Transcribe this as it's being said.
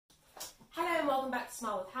welcome back to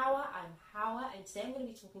Smile with Hawa. I'm Hawa, and today I'm going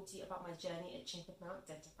to be talking to you about my journey at Chingford Mount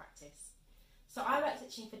Dental Practice. So I worked at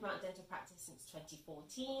Chingford Mount Dental Practice since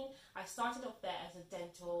 2014. I started off there as a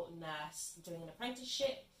dental nurse doing an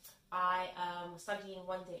apprenticeship. I was studying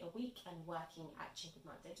 1 day a week and working at Chingford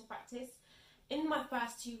Mount Dental Practice. In my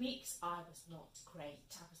first 2 weeks, I was not great.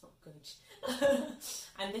 I was not good.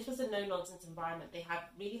 And this was a no-nonsense environment. They had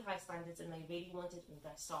really high standards and they really wanted all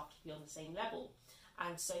their staff to be on the same level.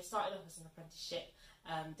 And so started off as an apprenticeship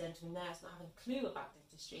dental nurse, not having a clue about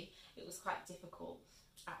dentistry. It was quite difficult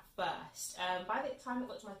at first. By the time I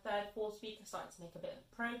got to my third, fourth week, I started to make a bit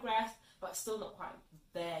of progress, but still not quite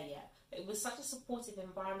there yet. It was such a supportive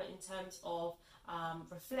environment in terms of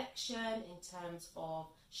reflection, in terms of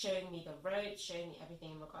showing me the ropes, showing me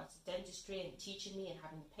everything in regards to dentistry and teaching me and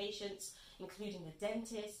having the patients, including the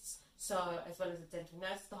dentists, so as well as the dental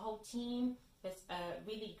nurse, the whole team. There's a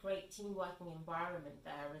really great team working environment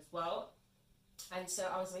there as well. And so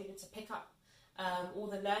I was able to pick up all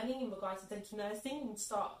the learning in regards to dental nursing and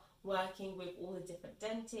start working with all the different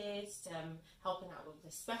dentists, helping out with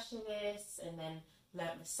the specialists, and then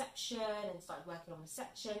learned reception and started working on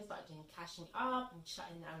reception, started doing cashing up and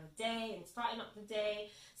shutting down the day and starting up the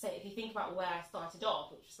day. So if you think about where I started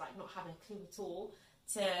off, which was like not having a clue at all,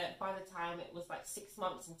 to by the time it was like 6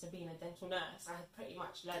 months into being a dental nurse, I had pretty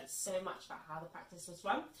much learned so much about how the practice was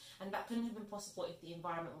run, and that couldn't have been possible if the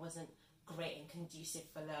environment wasn't great and conducive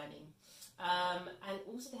for learning. And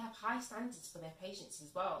also they have high standards for their patients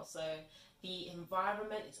as well, so the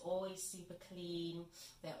environment is always super clean,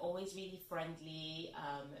 they're always really friendly,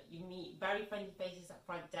 you meet very friendly faces at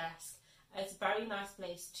front desk. It's a very nice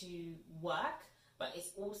place to work, but it's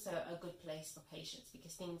also a good place for patients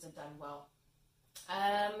because things are done well.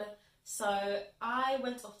 So I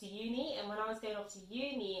went off to uni, and when I was going off to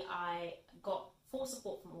uni, I got full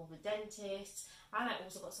support from all the dentists, and I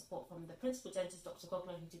also got support from the principal dentist, Dr.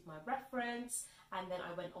 Gogner, who did my reference, and then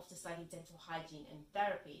I went off to study dental hygiene and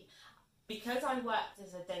therapy. Because I worked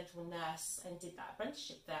as a dental nurse and did that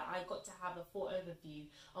apprenticeship there, I got to have a full overview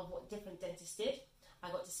of what different dentists did. I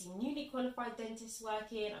got to see newly qualified dentists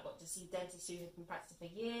working, I got to see dentists who have been practicing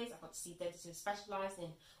for years, I got to see dentists who specialised in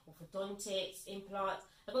orthodontics, implants,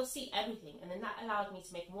 I got to see everything, and then that allowed me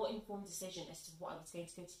to make a more informed decision as to what I was going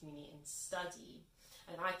to go to uni and study.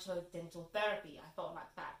 And I chose dental therapy. I felt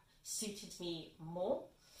like that suited me more.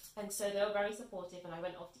 And so they were very supportive, and I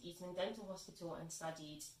went off to Eastman Dental Hospital and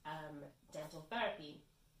studied dental therapy.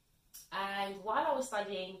 And while I was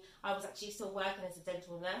studying, I was actually still working as a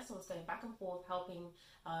dental nurse. I was going back and forth helping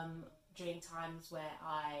during times where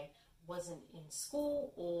I wasn't in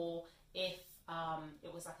school, or if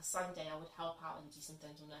it was like a Sunday, I would help out and do some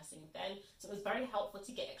dental nursing then. So it was very helpful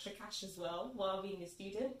to get extra cash as well while being a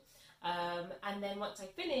student. And then once I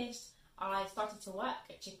finished, I started to work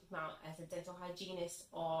at Chingford Mount as a dental hygienist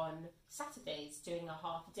on Saturdays, doing a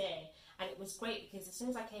half day. And it was great because as soon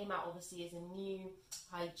as I came out, obviously, as a new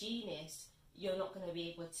hygienist, you're not going to be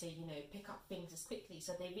able to, pick up things as quickly.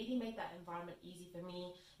 So they really made that environment easy for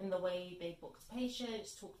me in the way they booked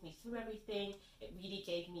patients, talked me through everything. It really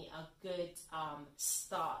gave me a good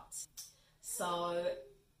start. So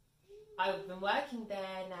I've been working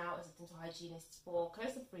there now as a dental hygienist for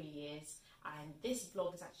close to 3 years. And this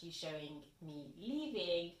vlog is actually showing me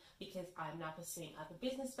leaving because I'm now pursuing other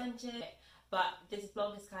business ventures. But this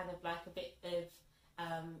vlog is kind of like a bit of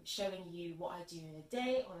showing you what I do in a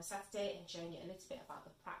day on a Saturday and showing you a little bit about the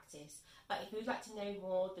practice. But if you would like to know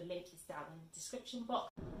more, the link is down in the description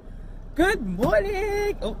box. Good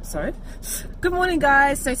morning! Oh, sorry. Good morning,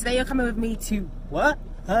 guys. So today you're coming with me to work.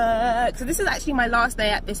 So this is actually my last day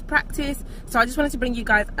at this practice. So I just wanted to bring you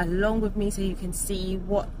guys along with me so you can see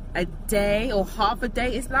what a day or half a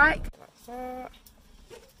day is like.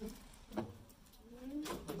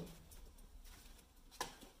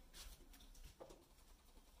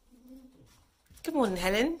 Good morning,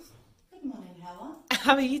 Helen. Good morning, Hawa.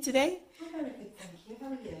 How are you today? I'm very good, thank you. How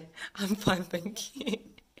are you? I'm fine, thank you.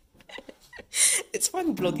 It's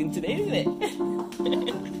fun vlogging today, isn't it?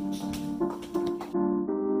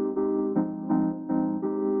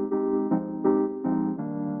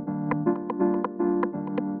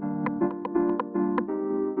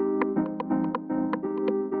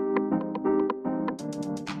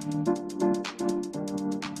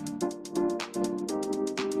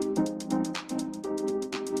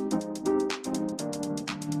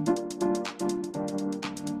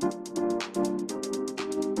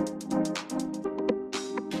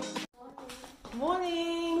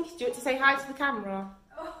 Morning. Do you want to say hi to the camera?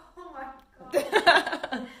 Oh my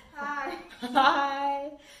god. Hi. Hi.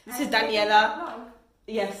 This is Daniela.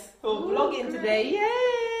 Yes, we're vlogging today.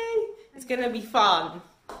 Yay! It's gonna be fun.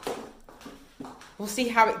 we'll see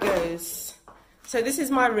how it goes. So this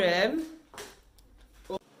is my room.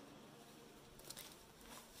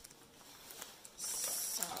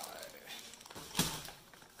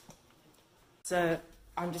 So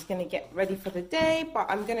I'm just gonna get ready for the day, but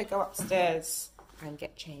I'm gonna go upstairs and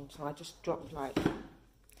get changed. So I just dropped like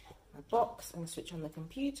my box and switch on the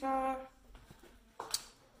computer,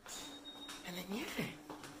 and then yeah.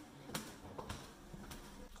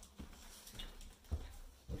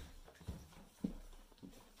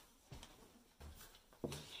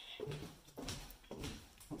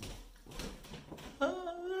 I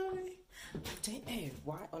don't know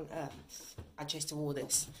why on earth I chose to wear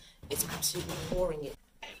this. It's absolutely pouring it.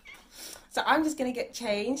 So I'm just going to get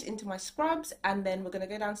changed into my scrubs, and then we're going to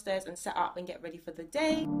go downstairs and set up and get ready for the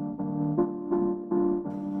day.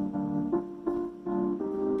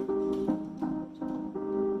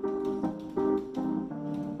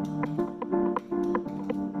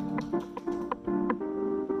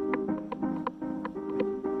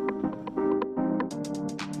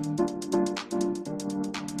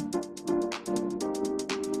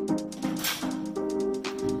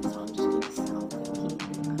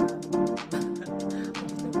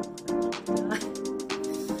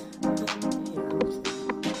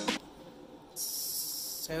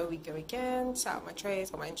 So we go again, set out my trays,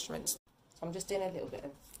 got my instruments. So I'm just doing a little bit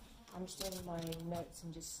of, I'm just doing my notes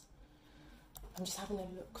and I'm just having a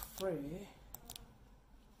look through,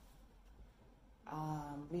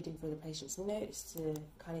 reading through the patient's notes to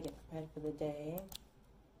kind of get prepared for the day.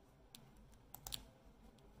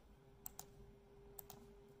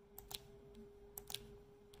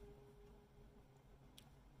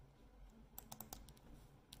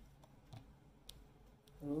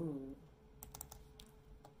 Ooh.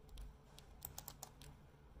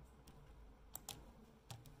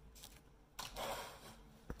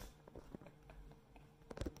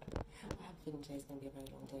 Today's going to be a very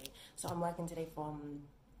long day. So I'm working today from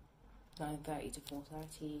 9:30 to 4:30,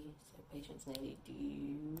 so patients nearly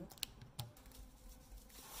due.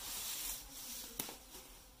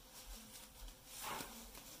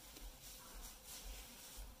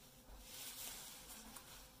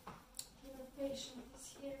 The patient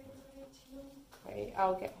is here already. Okay,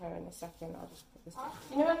 I'll get her in a second. I'll just put this.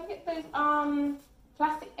 You know, I can get those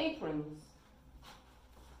plastic aprons.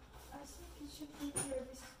 I think it should be here.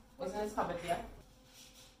 Isn't this covered, yeah?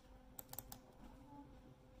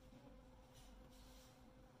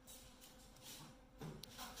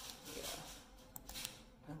 Yeah.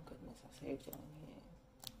 Thank goodness I saved it on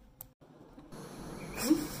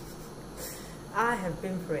here. I have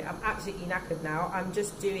been through it. I'm absolutely knackered now. I'm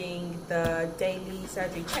just doing the daily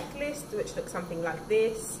surgery checklist, which looks something like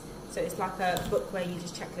this. So it's like a book where you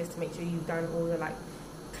just checklist to make sure you've done all the like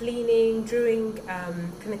cleaning during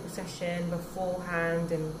clinical session,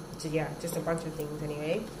 beforehand, and yeah, just a bunch of things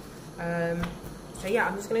anyway. So yeah,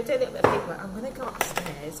 I'm just going to do a little bit of paperwork. I'm going to go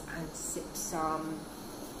upstairs and sip some,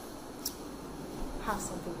 have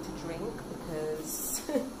something to drink because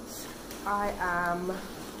I am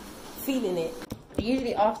feeling it.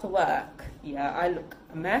 Usually after work, yeah, I look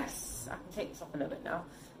a mess. I can take this off a little bit now.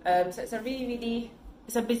 So it's a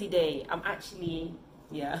it's a busy day. I'm actually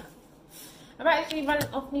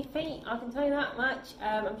running off my feet, I can tell you that much.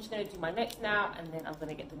 I'm just going to do my next now, and then I'm going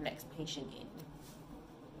to get the next patient in.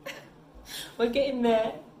 We're getting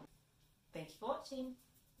there. Thank you for watching.